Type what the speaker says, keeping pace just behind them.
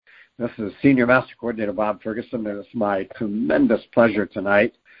This is Senior Master Coordinator Bob Ferguson, and it's my tremendous pleasure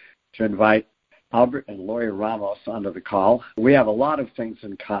tonight to invite Albert and Lori Ramos onto the call. We have a lot of things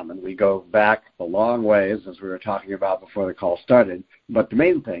in common. We go back a long ways, as we were talking about before the call started. But the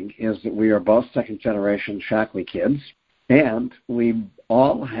main thing is that we are both second-generation Shaklee kids, and we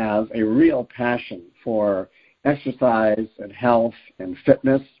all have a real passion for exercise and health and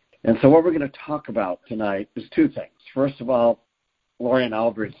fitness. And so what we're going to talk about tonight is two things. First of all, Lori and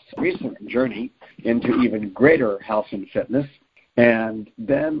Albert's recent journey into even greater health and fitness, and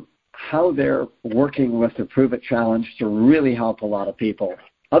then how they're working with the Prove It Challenge to really help a lot of people,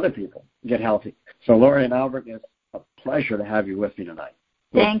 other people, get healthy. So Lori and Albert, it's a pleasure to have you with me tonight.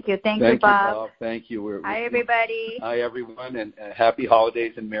 Thank you, Bob. Thank you. Hi, everybody. Hi, everyone, and happy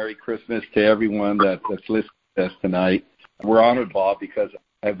holidays and Merry Christmas to everyone that's listening to us tonight. We're honored, Bob, because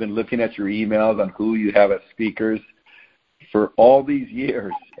I've been looking at your emails on who you have as speakers for all these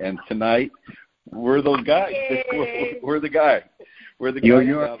years, and tonight we're those guys. We're the guy. We're the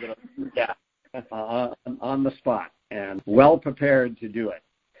guy. On the spot and well prepared to do it.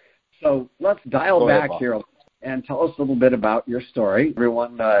 So let's dial back here and tell us a little bit about your story.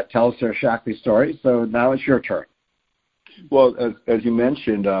 Everyone tells their Shaklee story, so now it's your turn. Well, as you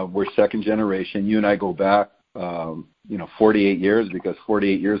mentioned, we're second generation. You and I go back, 48 years, because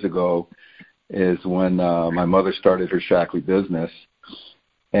 48 years ago is when my mother started her Shaklee business.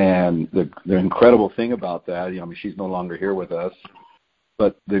 And the incredible thing about that, she's no longer here with us,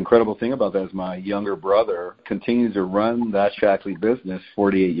 but the incredible thing about that is my younger brother continues to run that Shaklee business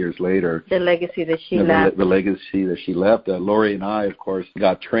 48 years later. The legacy that she left. The legacy that she left. Lori and I, of course,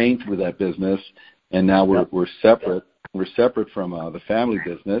 got trained through that business, and now we're separate. We're separate from the family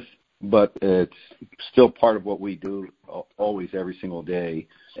business, but it's still part of what we do always, every single day.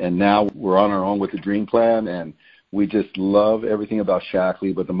 And now we're on our own with the Dream Plan, and we just love everything about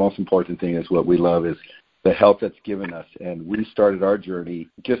Shaklee, but the most important thing is what we love is the health that's given us. And we started our journey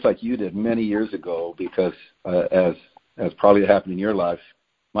just like you did many years ago, because as probably happened in your life,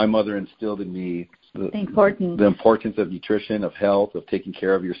 my mother instilled in me the importance of nutrition, of health, of taking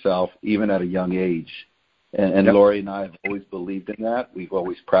care of yourself, even at a young age. And yep. Lori and I have always believed in that. We've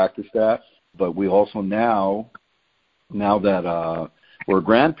always practiced that. But we also now that we're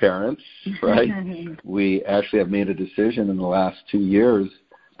grandparents, right, we actually have made a decision in the last 2 years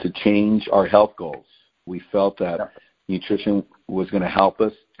to change our health goals. We felt that nutrition was going to help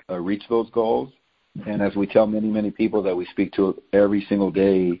us reach those goals. And as we tell many, many people that we speak to every single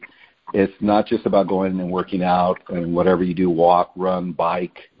day, it's not just about going and working out and whatever you do, walk, run,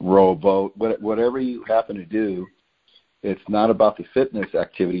 bike, row, boat, whatever you happen to do. It's not about the fitness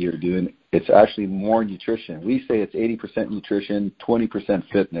activity you're doing. It's actually more nutrition. We say it's 80% nutrition, 20%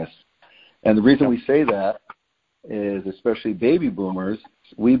 fitness. And the reason we say that is, especially baby boomers,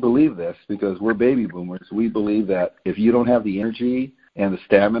 we believe this because we're baby boomers. We believe that if you don't have the energy and the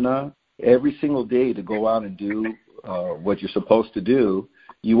stamina every single day to go out and do what you're supposed to do,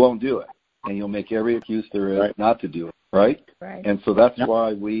 you won't do it. And you'll make every excuse there is not to do it, right? And so that's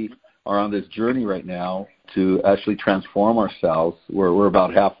why we are on this journey right now to actually transform ourselves. We're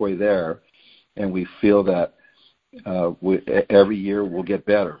about halfway there, and we feel that every year we'll get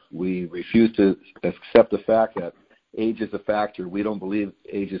better. We refuse to accept the fact that age is a factor. We don't believe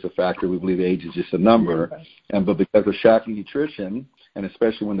age is a factor. We believe age is just a number. But because of Shaklee Nutrition, and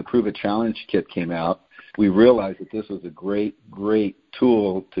especially when the Prove It Challenge kit came out, we realized that this was a great, great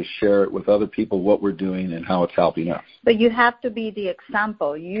tool to share it with other people, what we're doing and how it's helping us. But you have to be the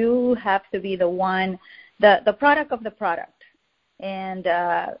example. You have to be the one, the product of the product. And,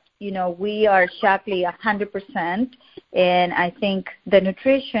 we are Shaklee 100%, and I think the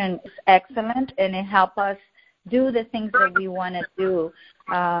nutrition is excellent, and it helps us do the things that we want to do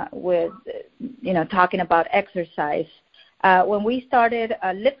with, talking about exercise. When we started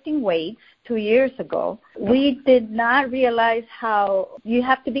lifting weights 2 years ago, we did not realize how you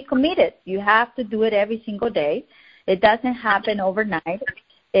have to be committed. You have to do it every single day. It doesn't happen overnight.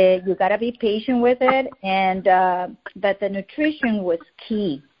 You got to be patient with it, and but the nutrition was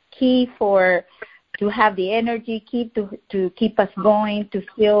key to have the energy, to keep us going, to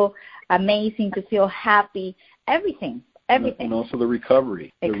feel amazing, to feel happy, everything. And also the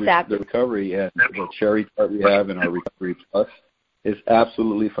recovery. Exactly. The recovery and the cherry chart we have in our Recovery Plus is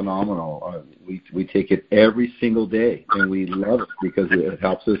absolutely phenomenal. We take it every single day, and we love it because it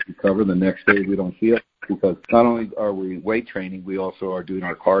helps us recover the next day we don't feel. Because not only are we weight training, we also are doing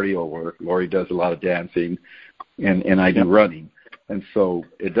our cardio work. Lori does a lot of dancing, and I do running. And so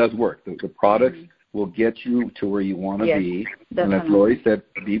it does work. The products will get you to where you want to be. Definitely. And as Lori said,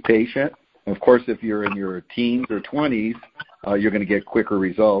 be patient. Of course, if you're in your teens or 20s, you're going to get quicker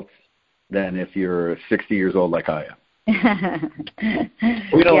results. than if you're 60 years old like I am.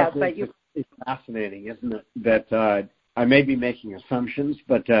 It's fascinating, isn't it? That I may be making assumptions,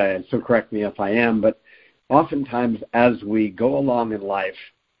 but so correct me if I am, but oftentimes as we go along in life,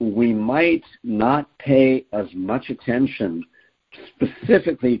 we might not pay as much attention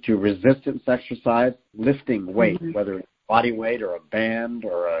specifically to resistance exercise, lifting weight, whether it's body weight or a band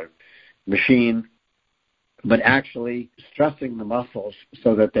or a machine, but actually stressing the muscles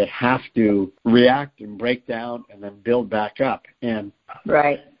so that they have to react and break down and then build back up. And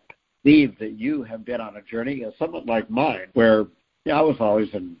right. Believe that you have been on a journey, somewhat like mine, where I was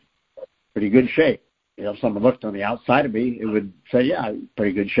always in pretty good shape. If someone looked on the outside of me, it would say, yeah,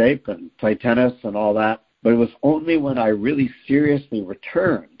 pretty good shape and play tennis and all that. But it was only when I really seriously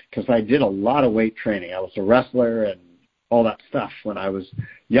returned, because I did a lot of weight training. I was a wrestler and all that stuff when I was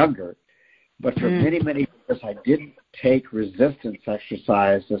younger. But for many, many years, I didn't take resistance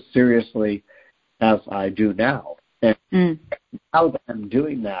exercise as seriously as I do now. And now that I'm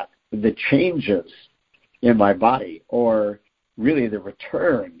doing that, the changes in my body, or really the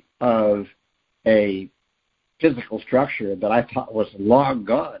return of a physical structure that I thought was long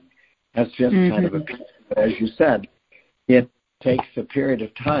gone, has just kind of appeared. As you said, it takes a period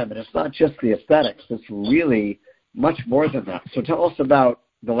of time, and it's not just the aesthetics. It's really much more than that. So tell us about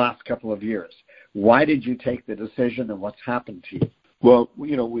the last couple of years. Why did you take the decision, and what's happened to you? Well, we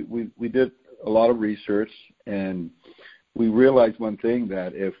did a lot of research, and we realized one thing,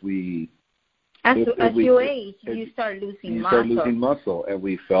 that as you age, you start losing muscle. You start losing muscle, and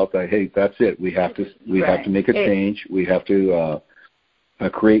we felt that, hey, that's it. We have to make a change. We have to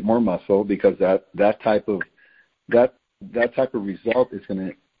create more muscle, because that type of result is going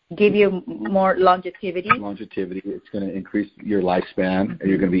to give you more longevity. It's going to increase your lifespan, and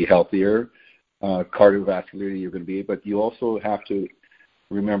you're going to be healthier. Cardiovascularly, you're going to be. But you also have to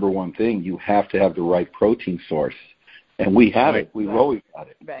remember one thing: you have to have the right protein source. And we had it. We've always had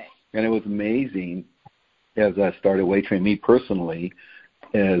it. Right. And it was amazing as I started weight training. Me personally,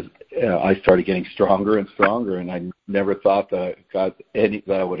 as I started getting stronger and stronger, and I never thought that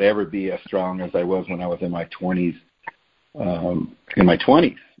I would ever be as strong as I was when I was in my 20s.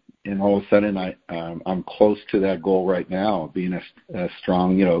 And all of a sudden, I'm close to that goal right now, being as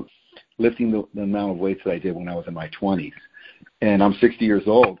strong, lifting the amount of weights that I did when I was in my 20s. And I'm 60 years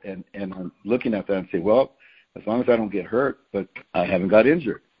old, and I'm looking at that and say, well, as long as I don't get hurt, but I haven't got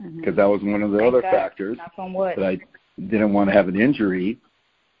injured, because that was one of the other factors, that I didn't want to have an injury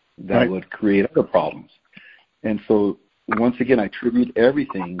that would create other problems. And so once again, I attribute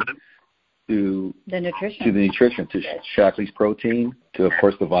everything to the nutrition, to Shaklee's protein, to, of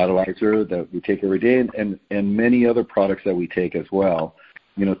course, the Vitalizer that we take every day, and many other products that we take as well,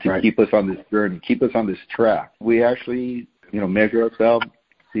 to keep us on this journey, keep us on this track. We actually, measure ourselves,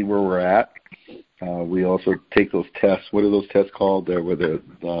 see where we're at. We also take those tests. What are those tests called? There were the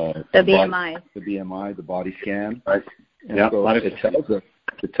BMI. The BMI, the body scan. Right. And so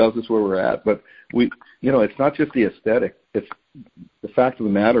it tells us where we're at. But it's not just the aesthetic. It's the fact of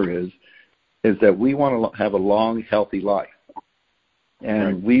the matter is that we want to have a long, healthy life,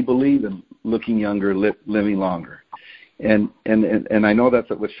 and we believe in looking younger, living longer. And I know that's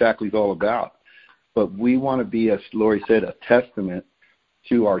what Shaklee's all about. But we want to be, as Lori said, a testament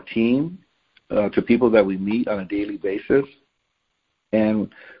to our team, to people that we meet on a daily basis, and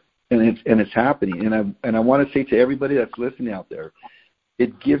it's happening. And I want to say to everybody that's listening out there,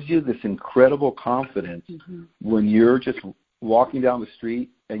 it gives you this incredible confidence when you're just walking down the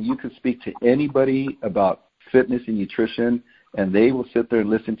street and you can speak to anybody about fitness and nutrition, and they will sit there and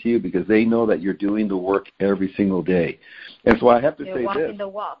listen to you because they know that you're doing the work every single day. And so I have to say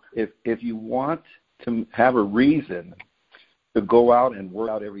this: if you want to have a reason to go out and work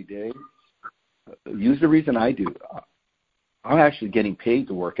out every day, use the reason I do. I'm actually getting paid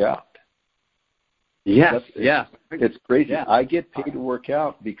to work out. Yes. It's crazy. Yeah. I get paid to work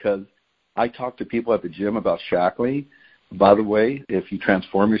out because I talk to people at the gym about Shaklee. By the way, if you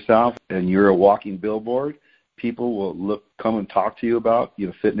transform yourself and you're a walking billboard, people will come and talk to you about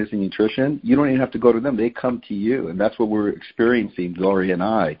fitness and nutrition. You don't even have to go to them. They come to you, and that's what we're experiencing, Lori and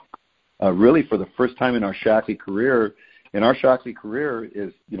I, really for the first time in our Shaklee career. And our Shaklee career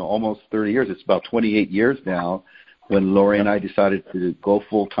is, almost 30 years. It's about 28 years now when Lori and I decided to go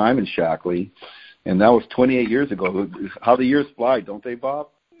full-time in Shaklee. And that was 28 years ago. How the years fly, don't they, Bob?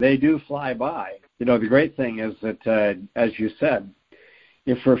 They do fly by. The great thing is that, as you said,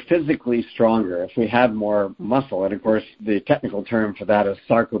 if we're physically stronger, if we had more muscle, and, of course, the technical term for that is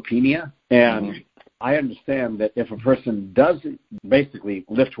sarcopenia, and I understand that if a person doesn't basically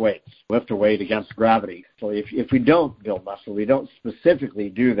lift a weight against gravity, so if we don't build muscle, we don't specifically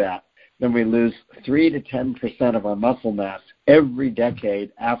do that, then we lose 3 to 10% of our muscle mass every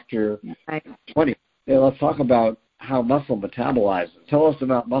decade after 20. Let's talk about how muscle metabolizes. Tell us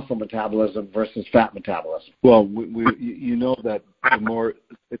about muscle metabolism versus fat metabolism. Well, you know that the more,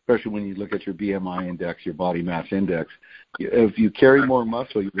 especially when you look at your BMI index, your body mass index, if you carry more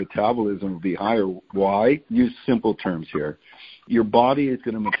muscle, your metabolism will be higher. Why? Use simple terms here. Your body is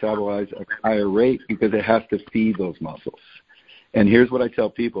going to metabolize at a higher rate because it has to feed those muscles. And here's what I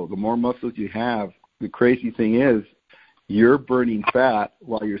tell people. The more muscles you have, the crazy thing is you're burning fat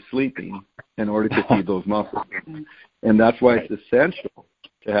while you're sleeping in order to feed those muscles. And that's why it's essential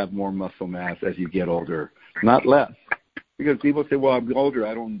to have more muscle mass as you get older, not less. Because people say, well, I'm older,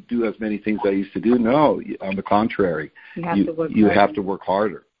 I don't do as many things I used to do. No, on the contrary, you have to work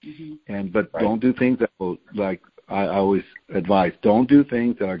harder. But don't do things that will, like I always advise, don't do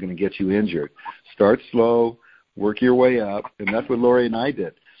things that are going to get you injured. Start slow, work your way up, and that's what Lori and I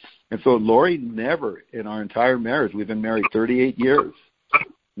did. And so Lori never, in our entire marriage, we've been married 38 years,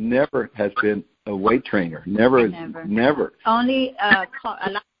 never has been a weight trainer. Never. Only a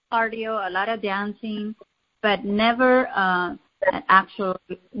lot of cardio, a lot of dancing, but never actual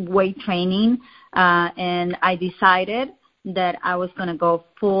weight training. And I decided that I was going to go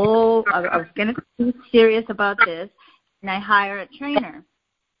full. I was going to be serious about this, and I hired a trainer.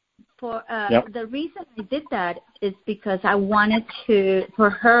 The reason I did that is because I wanted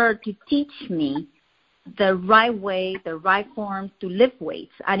for her to teach me the right way, the right form to lift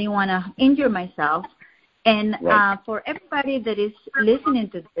weights. I didn't want to injure myself. And for everybody that is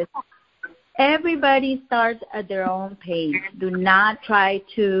listening to this, everybody starts at their own pace. Do not try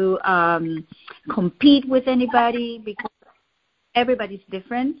to compete with anybody because everybody's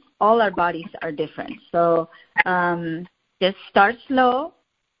different. All our bodies are different. So just start slow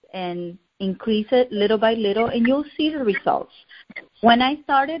and increase it little by little, and you'll see the results. When I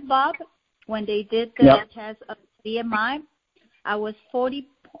started, Bob, when they did the test of BMI, I was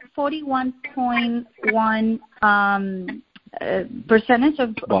 41.1 percentage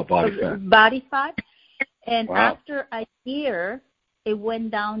of body fat. And after a year, it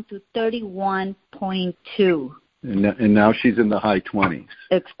went down to 31.2. And now she's in the high 20s.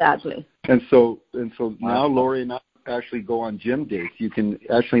 Exactly. And so now Lori and I actually go on gym dates. You can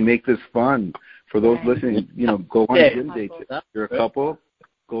actually make this fun for those listening. Go on gym dates. If you're a couple,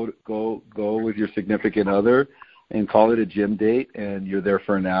 go with your significant other and call it a gym date, and you're there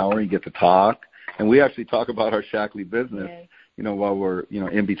for an hour. You get to talk, and we actually talk about our Shaklee business. While we're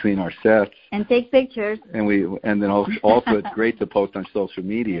in between our sets, and take pictures. And then also it's great to post on social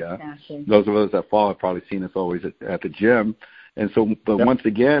media. Exactly. Those of us that follow have probably seen us always at the gym. And so, but once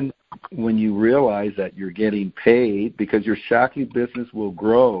again, when you realize that you're getting paid, because your Shaklee business will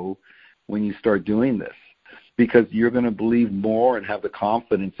grow when you start doing this, because you're going to believe more and have the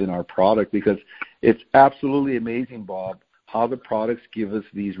confidence in our product, because it's absolutely amazing, Bob, how the products give us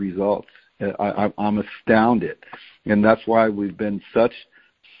these results. I'm astounded. And that's why we've been such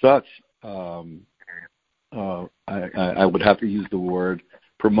I would have to use the word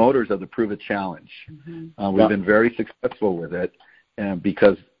promoters of the Prove It Challenge. We've been very successful with it, and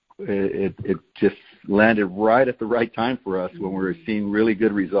because it just landed right at the right time for us when we were seeing really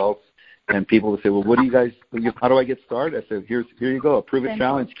good results. And people would say, well, what do you guys, how do I get started? I said, here you go, a Prove It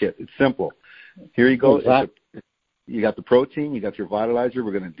Challenge kit. It's simple. Here you go. You got the protein, you got your vitalizer.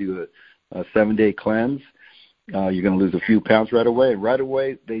 We're going to do a 7-day cleanse. You're going to lose a few pounds right away. And right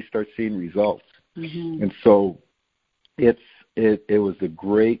away, they start seeing results. And so it was a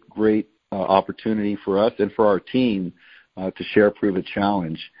great opportunity for us and for our team to share Prove It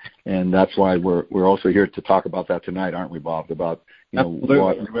Challenge. And that's why we're also here to talk about that tonight, aren't we, Bob? About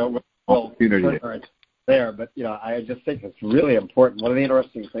what opportunity there. But I just think it's really important. One of the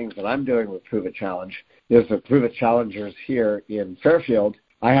interesting things that I'm doing with Prove It Challenge is the Prove It Challengers here in Fairfield.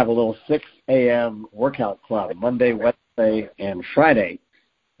 I have a little 6 a.m. workout club Monday, Wednesday, and Friday,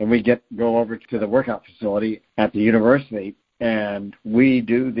 and we go over to the workout facility at the university, and we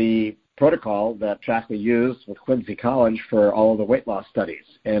do the protocol that Shaklee used with Quincy College for all of the weight loss studies,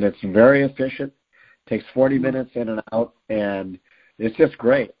 and it's very efficient. Takes 40 minutes in and out, and it's just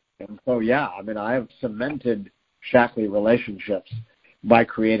great. And so, I have cemented Shaklee relationships by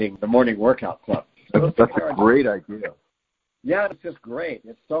creating the morning workout club. That's a great idea. Yeah, it's just great.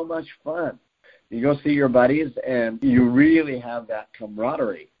 It's so much fun. You go see your buddies, and you really have that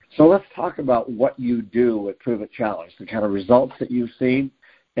camaraderie. So let's talk about what you do with Prove It Challenge, the kind of results that you've seen,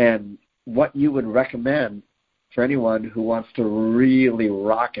 and what you would recommend for anyone who wants to really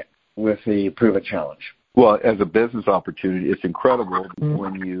rock it with the Prove It Challenge. Well, as a business opportunity, it's incredible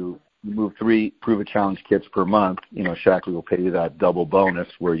when you you move 3 Prove It Challenge kits per month, Shaklee will pay you that double bonus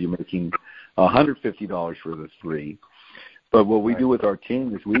where you're making $150 for the 3. But what we do with our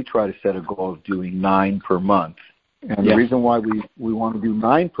team is we try to set a goal of doing 9 per month. And the reason why we want to do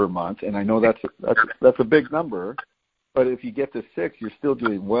 9 per month, and I know that's a big number, but if you get to 6, you're still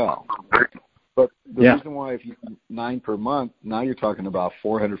doing well. But the reason why if you do 9 per month, now you're talking about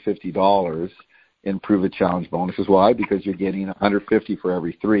 $450 in Prove It Challenge bonuses. Why? Because you're getting $150 for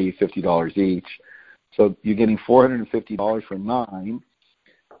every 3, $50 each. So you're getting $450 for 9,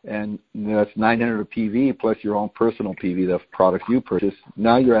 and that's $900 of PV plus your own personal PV, the products you purchase.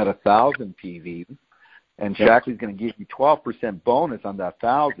 Now you're at 1,000 PV, and Shaklee's going to give you 12% bonus on that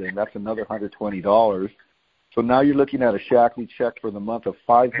 1,000. That's another $120. So now you're looking at a Shaklee check for the month of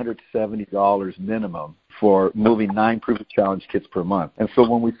 $570 minimum for moving 9 Prove It Challenge kits per month. And so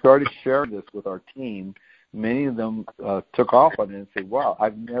when we started sharing this with our team, many of them took off on it and said, wow,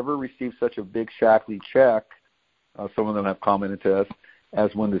 I've never received such a big Shaklee check. Some of them have commented to us as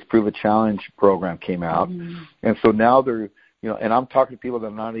when this Prove It Challenge program came out. Mm-hmm. And so now they're, and I'm talking to people that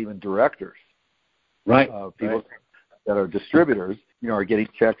are not even directors. Right. People that are distributors, are getting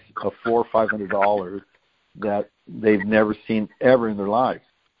checks of $400 or $500 that they've never seen ever in their lives.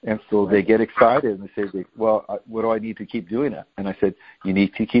 And so they get excited and they say, well, what do I need to keep doing it? And I said, you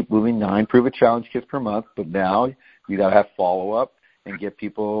need to keep moving 9 Prove It Challenge kits per month, but now you got to have follow-up and get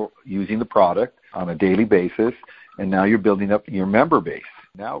people using the product on a daily basis, and now you're building up your member base.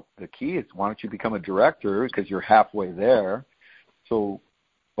 Now the key is why don't you become a director because you're halfway there. So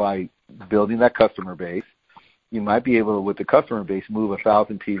by building that customer base, you might be able to, with the customer base, move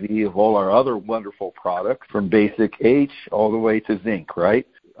 1,000 PV of all our other wonderful products from basic H all the way to zinc, right?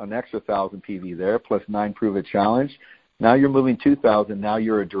 An extra 1,000 PV there, plus 9 Prove It Challenge. Now you're moving 2,000. Now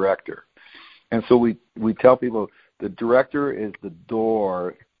you're a director. And so we tell people the director is the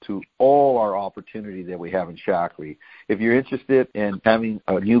door to all our opportunity that we have in Shaklee. If you're interested in having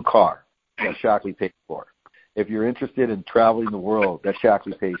a new car, that Shaklee pays for. If you're interested in traveling the world, that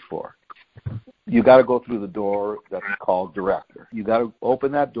Shaklee pays for. You got to go through the door that's called director. You got to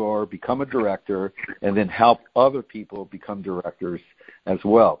open that door, become a director, and then help other people become directors as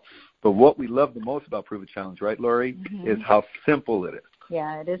well. But what we love the most about Prove It Challenge, right, Lori, is how simple it is.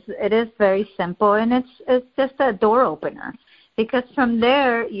 Yeah, it is very simple, and it's just a door opener. Because from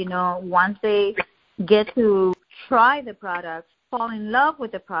there, once they get to try the products, fall in love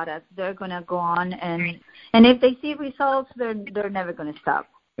with the product, they're going to go on, and if they see results, they're never going to stop.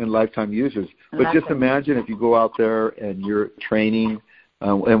 And lifetime users. But just imagine if you go out there and you're training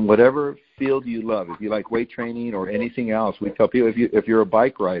in whatever field you love. If you like weight training or anything else, we tell people if you're a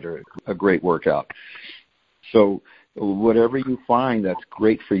bike rider, a great workout. So whatever you find that's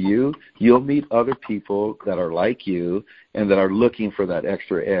great for you, you'll meet other people that are like you and that are looking for that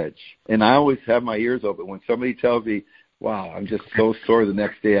extra edge. And I always have my ears open when somebody tells me, wow, I'm just so sore the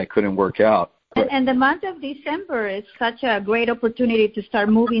next day I couldn't work out. And the month of December is such a great opportunity to start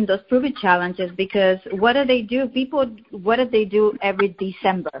moving those Prove It Challenges because what do they do? What do they do every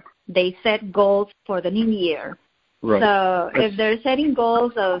December? They set goals for the new year. Right. So if they're setting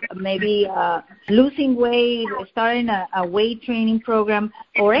goals of maybe losing weight, starting a weight training program,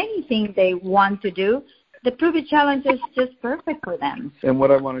 or anything they want to do, the Prove It Challenge is just perfect for them. And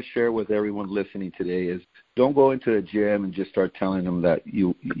what I want to share with everyone listening today is don't go into a gym and just start telling them that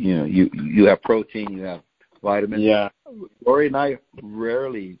you have protein, you have vitamins. Yeah. Lori and I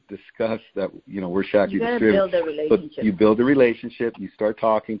rarely discuss that, we're Shaklee distributors. You got to build a relationship. But you build a relationship, you start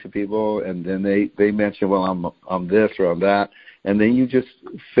talking to people, and then they mention, well, I'm this or I'm that. And then you just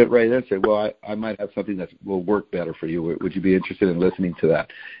fit right in and say, well, I might have something that will work better for you. Would you be interested in listening to that?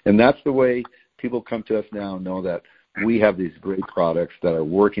 And that's the way people come to us now and know that we have these great products that are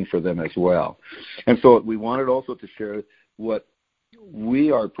working for them as well. And so we wanted also to share what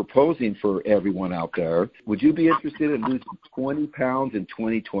we are proposing for everyone out there. Would you be interested in losing 20 pounds in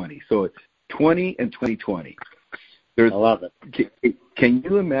 2020? So it's 20 and 2020. I love it. Can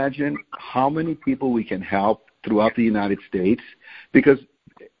you imagine how many people we can help throughout the United States? Because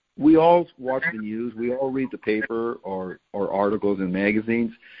we all watch the news, we all read the paper or articles in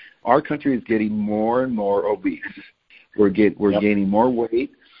magazines. Our country is getting more and more obese. We're gaining more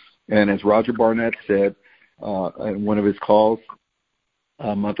weight, and as Roger Barnett said in one of his calls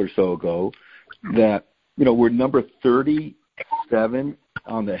a month or so ago, that we're number 37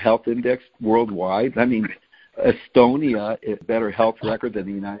 on the health index worldwide. That means Estonia is a better health record than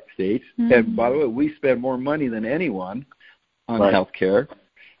the United States. Mm-hmm. And by the way, we spend more money than anyone on health care.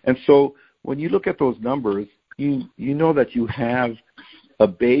 And so when you look at those numbers, you know that you have a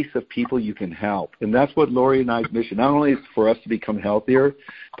base of people you can help. And that's what Lori and I's mission. Not only is for us to become healthier,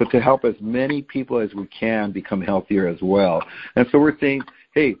 but to help as many people as we can become healthier as well. And so we're saying,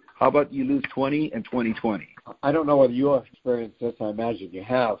 hey, how about you lose 20 in 2020? I don't know whether you have experienced this. I imagine you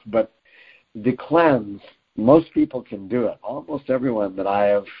have. But the cleanse, most people can do it. Almost everyone that I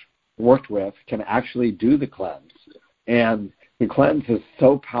have worked with can actually do the cleanse. And the cleanse is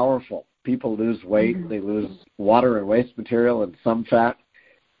so powerful. People lose weight. They lose water and waste material and some fat.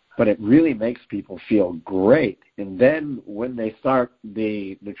 But it really makes people feel great. And then when they start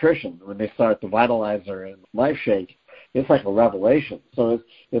the nutrition, when they start the Vitalizer and Life Shake, it's like a revelation. So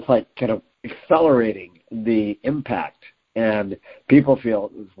it's like kind of accelerating the impact. And people feel,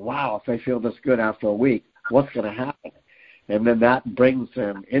 wow, if I feel this good after a week, what's going to happen? And then that brings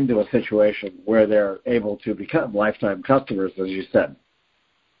them into a situation where they're able to become lifetime customers, as you said.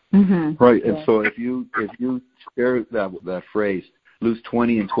 Right. And so if you share that phrase, lose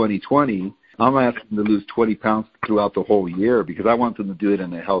 20 in 2020, I'm asking them to lose 20 pounds throughout the whole year because I want them to do it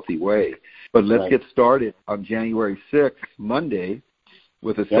in a healthy way. But let's get started on January 6th, Monday,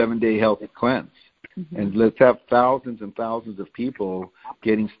 with a 7-day healthy cleanse. And let's have thousands and thousands of people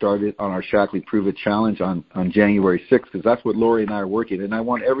getting started on our Shaklee Prove It Challenge on January 6th, because that's what Lori and I are working. And I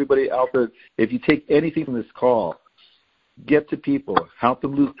want everybody out there, if you take anything from this call, get to people, help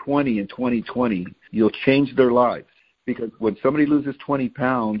them lose 20 in 2020. You'll change their lives. Because when somebody loses 20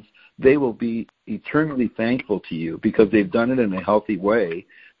 pounds, they will be eternally thankful to you because they've done it in a healthy way.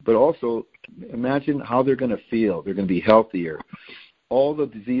 But also, imagine how they're going to feel. They're going to be healthier. All the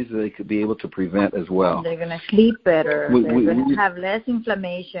diseases they could be able to prevent as well. They're going to sleep better. They're going to have less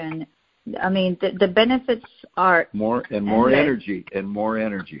inflammation. I mean, the benefits are more energy. More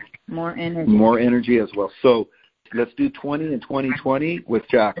energy as well. So let's do 20 in 2020 with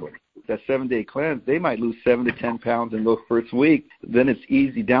Jacqueline. That 7-day cleanse, they might lose 7 to 10 pounds in those first week. Then it's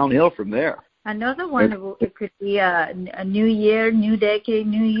easy downhill from there. Another one, it could be a new year, new decade,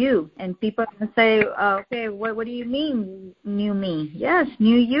 new you. And people can say, okay, what do you mean, new me? Yes,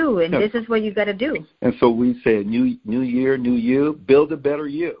 new you, and this is what you got to do. And so we say, new year, new you, build a better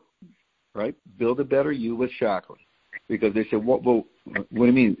you, right? Build a better you with Shaklee. Because they say, what do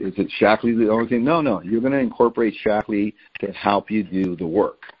you mean? Is it Shaklee the only thing? No. You're going to incorporate Shaklee to help you do the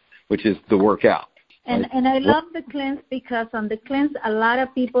work, which is the workout. And I love the cleanse because on the cleanse, a lot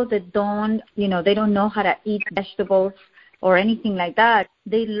of people that don't know how to eat vegetables or anything like that,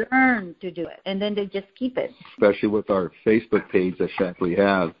 they learn to do it, and then they just keep it. Especially with our Facebook page that Shaklee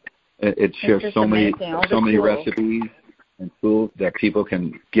has. It shares so many recipes and tools that people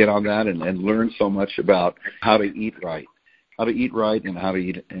can get on that and learn so much about how to eat right and how to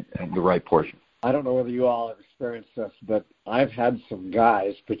eat in the right portion. I don't know whether you all have experienced this, but I've had some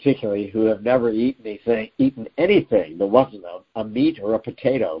guys, particularly, who have never eaten anything that wasn't a meat or a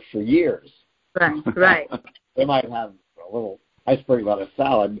potato for years. Right. They might have a little iceberg on a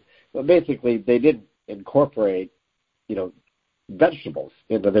salad, but basically they didn't incorporate, vegetables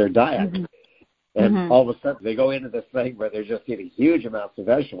into their diet. And all of a sudden they go into this thing where they're just eating huge amounts of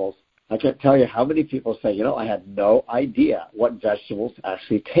vegetables. I can't tell you how many people say, I had no idea what vegetables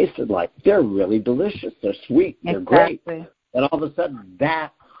actually tasted like. They're really delicious. They're sweet. They're great. And all of a sudden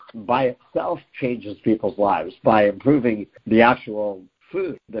that by itself changes people's lives by improving the actual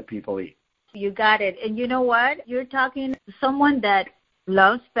food that people eat. You got it. And you know what? You're talking to someone that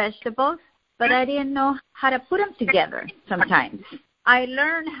loves vegetables, but I didn't know how to put them together sometimes. I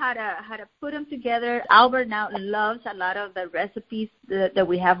learned how to put them together. Albert now loves a lot of the recipes that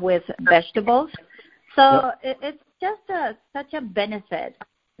we have with vegetables. So it's just such a benefit.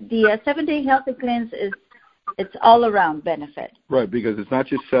 The 7-day healthy cleanse it's all around benefit. Right, because it's not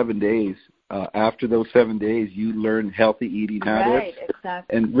just 7 days. After those 7 days, you learn healthy eating habits. Right,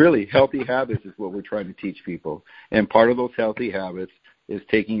 exactly. And really, healthy habits is what we're trying to teach people. And part of those healthy habits is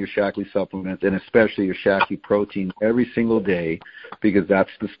taking your Shaklee supplements and especially your Shaklee protein every single day, because that's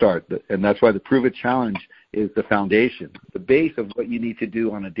the start. And that's why the Prove It Challenge is the foundation, the base of what you need to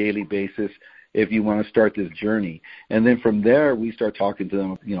do on a daily basis if you want to start this journey. And then from there, we start talking to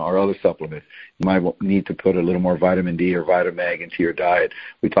them, our other supplements. You might need to put a little more vitamin D or Vitamag into your diet.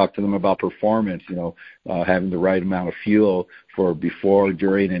 We talk to them about performance, having the right amount of fuel for before,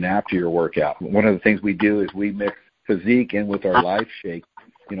 during, and after your workout. One of the things we do is we mix physique in with our Life Shake.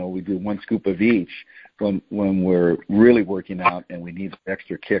 We do 1 scoop of each when we're really working out and we need an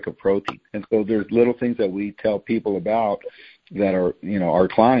extra kick of protein. And so there's little things that we tell people about that are, our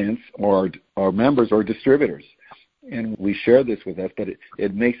clients or our members or distributors. And we share this with us, but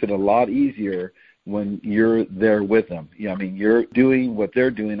it makes it a lot easier when you're there with them. You're doing what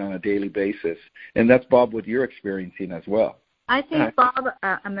they're doing on a daily basis. And that's, Bob, what you're experiencing as well. I think, Bob,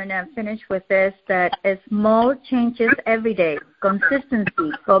 I'm going to finish with this, that small changes every day,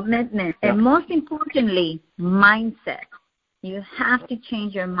 consistency, commitment, and most importantly, mindset. You have to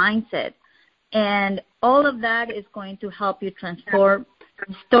change your mindset. And all of that is going to help you transform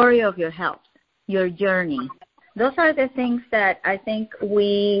the story of your health, your journey. Those are the things that I think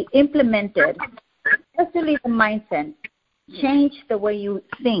we implemented, especially the mindset. Change the way you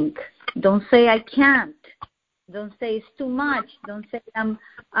think. Don't say I can't. Don't say it's too much. Don't say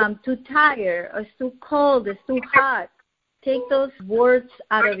I'm too tired, or it's too cold, it's too hot. Take those words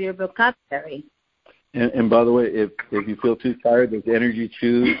out of your vocabulary. And by the way, if you feel too tired, those energy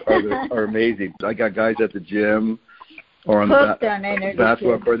chews are amazing. I got guys at the gym or on the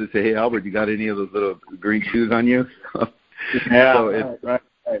basketball court that say, "Hey, Albert, you got any of those little green chews on you?" Yeah, so right.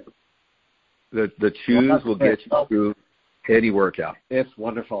 The chews will get you through any workout. It's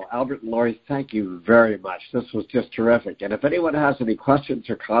wonderful. Albert and Lori, thank you very much. This was just terrific. And if anyone has any questions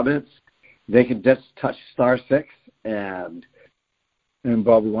or comments, they can just touch *6. And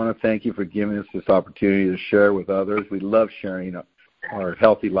Bob, we want to thank you for giving us this opportunity to share with others. We love sharing our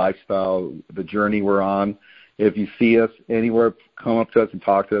healthy lifestyle, the journey we're on. If you see us anywhere, come up to us and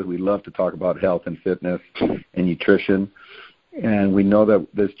talk to us. We love to talk about health and fitness and nutrition. And we know that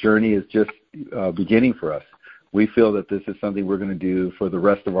this journey is just beginning for us. We feel that this is something we're going to do for the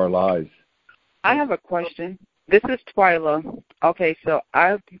rest of our lives. I have a question. This is Twyla. Okay, so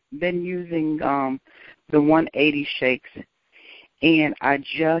I've been using the 180 shakes, and I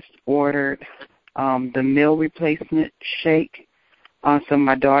just ordered the meal replacement shake so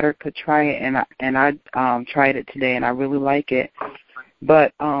my daughter could try it, and I tried it today, and I really like it.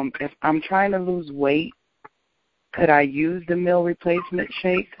 But if I'm trying to lose weight, could I use the meal replacement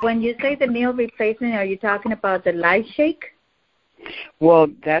shake? When you say the meal replacement, are you talking about the Life Shake? Well,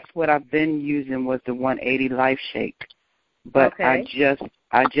 that's what I've been using, was the 180 Life Shake. But okay.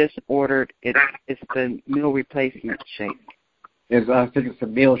 I just ordered it. It's the meal replacement shake. I think it's a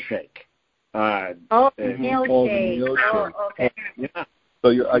meal shake. Meal shake. Okay. Yeah. So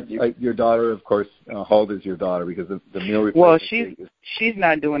your daughter, of course, how old is your daughter? Because the meal replacement. Well, she's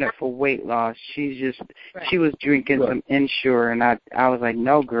not doing it for weight loss. She was drinking some Ensure, and I was like,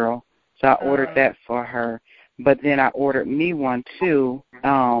 no, girl. So I ordered that for her. But then I ordered me one too.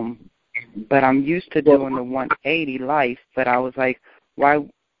 But I'm used to doing the 180 Life. But I was like, why?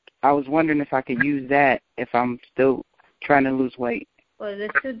 I was wondering if I could use that if I'm still trying to lose weight. Well,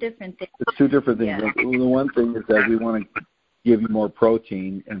 there's two different things. It's two different things. Yeah. The one thing is that we want to give you more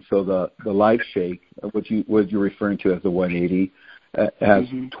protein, and so the Life Shake, what you're referring to as the 180, has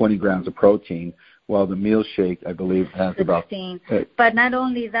 20 grams of protein, while the meal shake, I believe, has 16. about. But not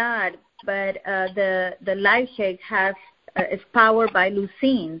only that, but the Life Shake is powered by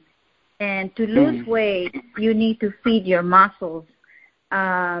leucine, and to lose weight, you need to feed your muscles.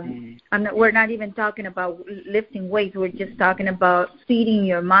 We're not even talking about lifting weights. We're just talking about feeding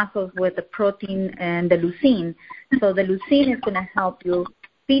your muscles with the protein and the leucine. So the leucine is going to help you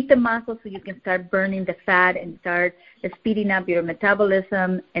feed the muscles so you can start burning the fat and start speeding up your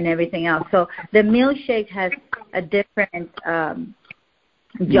metabolism and everything else. So the meal shake has a different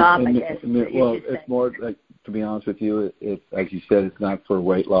job, I guess. Well, it's more like, to be honest with you, it, as you said, it's not for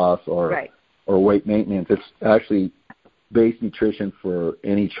weight loss or weight maintenance. It's actually base nutrition for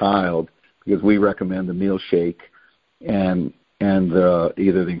any child, because we recommend the meal shake and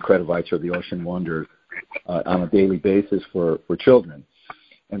either the Incredivites or the Ocean Wonders on a daily basis for children.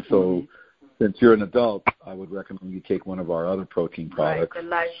 And so since you're an adult, I would recommend you take one of our other protein products. Right, the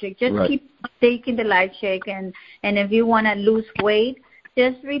Life Shake. Just keep taking the Life Shake, and if you want to lose weight,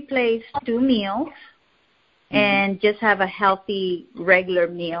 just replace 2 meals and just have a healthy regular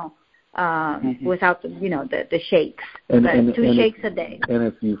meal. Without the shakes, and 2 shakes a day. And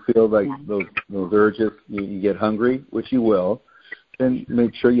if you feel like those urges, you get hungry, which you will, then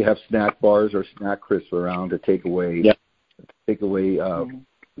make sure you have snack bars or snack crisps around to take away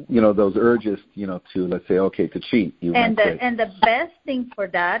those urges, to, let's say, to cheat. And the best thing for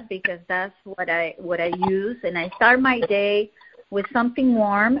that, because that's what I use, and I start my day with something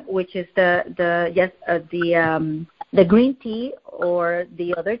warm, which is the green tea or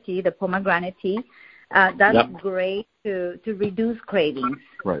the other tea, the pomegranate tea. That's great to reduce cravings.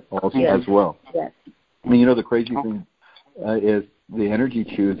 Right, also as well. Yes. I mean, the crazy thing is the energy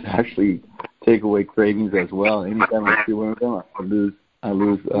chews actually take away cravings as well. Anytime I see one of them, I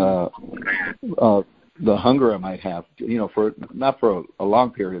lose the hunger I might have, for not for a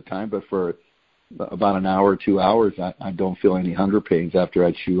long period of time, but for about an hour or 2 hours, I don't feel any hunger pains after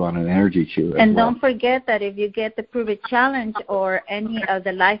I chew on an energy chew. And don't forget that if you get the Prove It Challenge or any of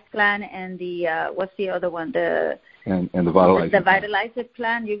the Life Plan and the what's the other one, the Vitalizer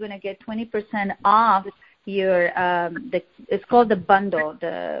Plan, you're going to get 20% off your it's called the bundle,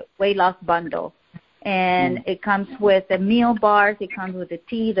 the weight loss bundle. And it comes with the meal bars, it comes with the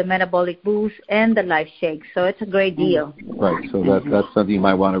tea, the metabolic boost, and the life shake. So it's a great deal. Right. So that's something you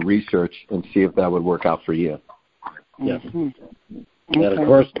might want to research and see if that would work out for you. Yes. Mm-hmm. And of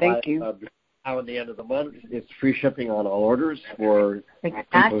course, thank you. Now at the end of the month, it's free shipping on all orders for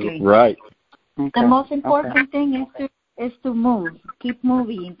exactly. Right. Okay. The most important thing is to move. Keep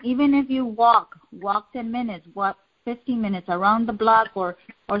moving. Even if you walk 10 minutes, walk 15 minutes around the block or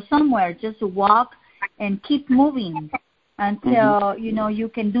somewhere, just walk and keep moving until, you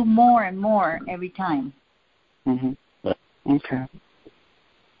can do more and more every time. Mm-hmm. Okay.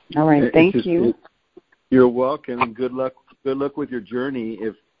 All right. Thank you. You're welcome, and good luck. Good luck with your journey.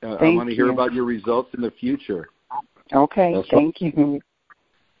 If I want to hear about your results in the future. Okay. Thank you.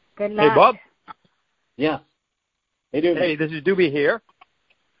 Good luck. Hey, Bob. Yeah. Hey, Doobie. Hey, this is Doobie here.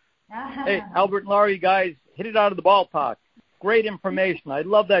 Hey, Albert and Laurie, you guys hit it out of the ballpark. Great information. I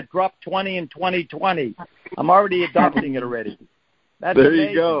love that drop 20 in 2020. I'm already adopting it already. That's there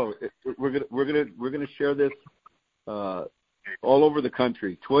amazing. You go. We're gonna share this all over the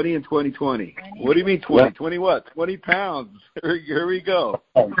country. 20 in 2020. What do you mean 20? Yep. 20 what? 20 pounds. Here we go.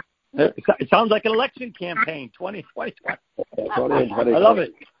 It sounds like an election campaign. 20. I love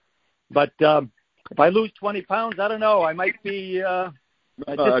it. But if I lose 20 pounds, I don't know. I might be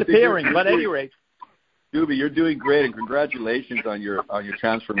disappearing. But at any rate. Doobie, you're doing great, and congratulations on your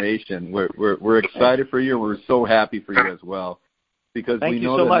transformation. We're excited for you, and we're so happy for you as well, because we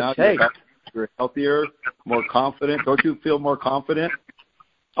know that now you're healthier, more confident. Don't you feel more confident?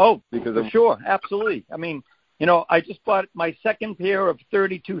 Oh, for sure, absolutely. I mean, I just bought my second pair of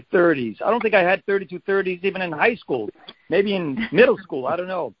 3230s. I don't think I had 3230s even in high school, maybe in middle school. I don't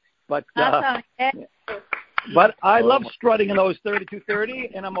know, but. But I love strutting in those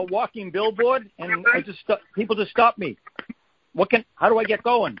 3230, and I'm a walking billboard, and people just stop me. How do I get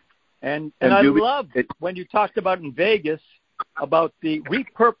going? And I love when you talked about in Vegas about the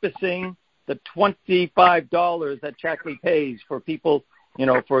repurposing the $25 that Shaklee pays for people,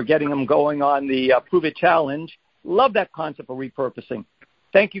 for getting them going on the Prove It Challenge. Love that concept of repurposing.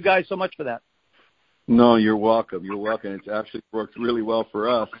 Thank you guys so much for that. No, you're welcome. You're welcome. It's actually worked really well for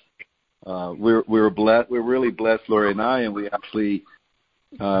us. We're blessed. We're really blessed, Laurie and I, and we actually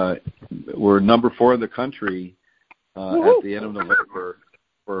we're number 4 in the country at the end of November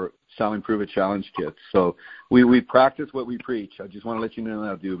for selling Prove It Challenge kits. So we practice what we preach. I just want to let you know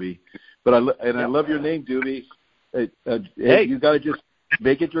that, Doobie. But I love your name, Doobie. Hey, you got to just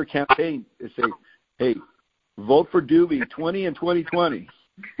make it your campaign and say, hey, vote for Doobie 20 in 2020.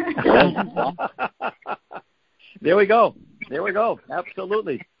 There we go.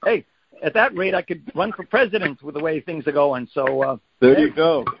 Absolutely. Hey. At that rate, I could run for president with the way things are going. So there you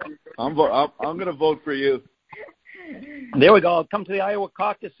go. I'm going to vote for you. There we go. I'll come to the Iowa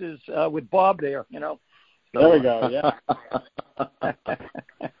caucuses with Bob there. So, there we go. Yeah. At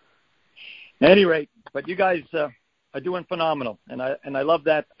any rate, but you guys are doing phenomenal, and I love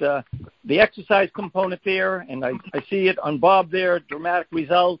that the exercise component there, and I see it on Bob there, dramatic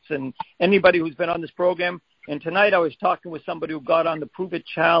results, and anybody who's been on this program. And tonight I was talking with somebody who got on the Prove It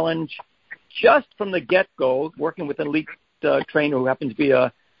Challenge just from the get-go, working with an elite trainer who happens to be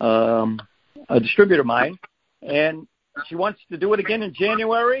a distributor of mine. And she wants to do it again in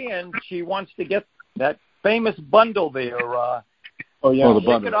January, and she wants to get that famous bundle there. The bundle.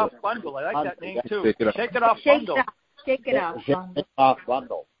 Shake It Off Bundle. I like that name, too. Shake It Off Bundle. Shake It Off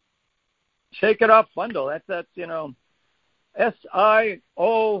Bundle. Shake It Off Bundle. That's SIOB.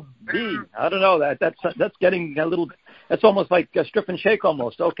 I don't know. That's getting a little. That's almost like a strip and shake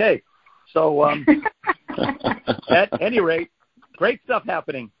almost. Okay. So at any rate, great stuff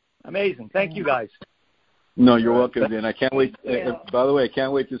happening. Amazing. Thank you guys. No, you're welcome, Dan. I can't wait. By the way, I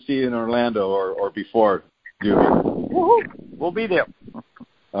can't wait to see you in Orlando or before. We'll be there.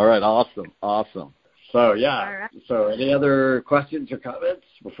 All right. Awesome. So yeah. So any other questions or comments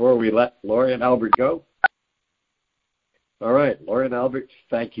before we let Laurie and Albert go? All right, Laurie and Albert,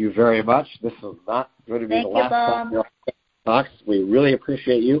 thank you very much. This is not going to be the last time you're on Talks. We really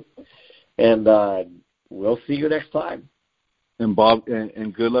appreciate you, and we'll see you next time. And Bob,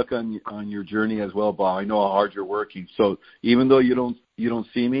 and good luck on your journey as well, Bob. I know how hard you're working. So even though you don't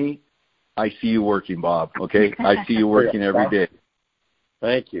see me, I see you working, Bob. Okay, I see you working every day.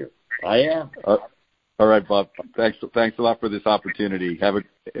 Thank you. I am. All right, Bob. Thanks a lot for this opportunity. Have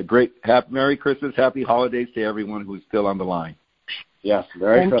Merry Christmas, Happy Holidays to everyone who's still on the line. Yes,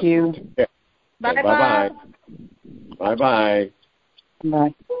 Merry Thank Christmas. you. Bye-bye. Bye-bye. Bye-bye.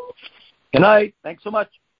 Bye. Good night. Thanks so much.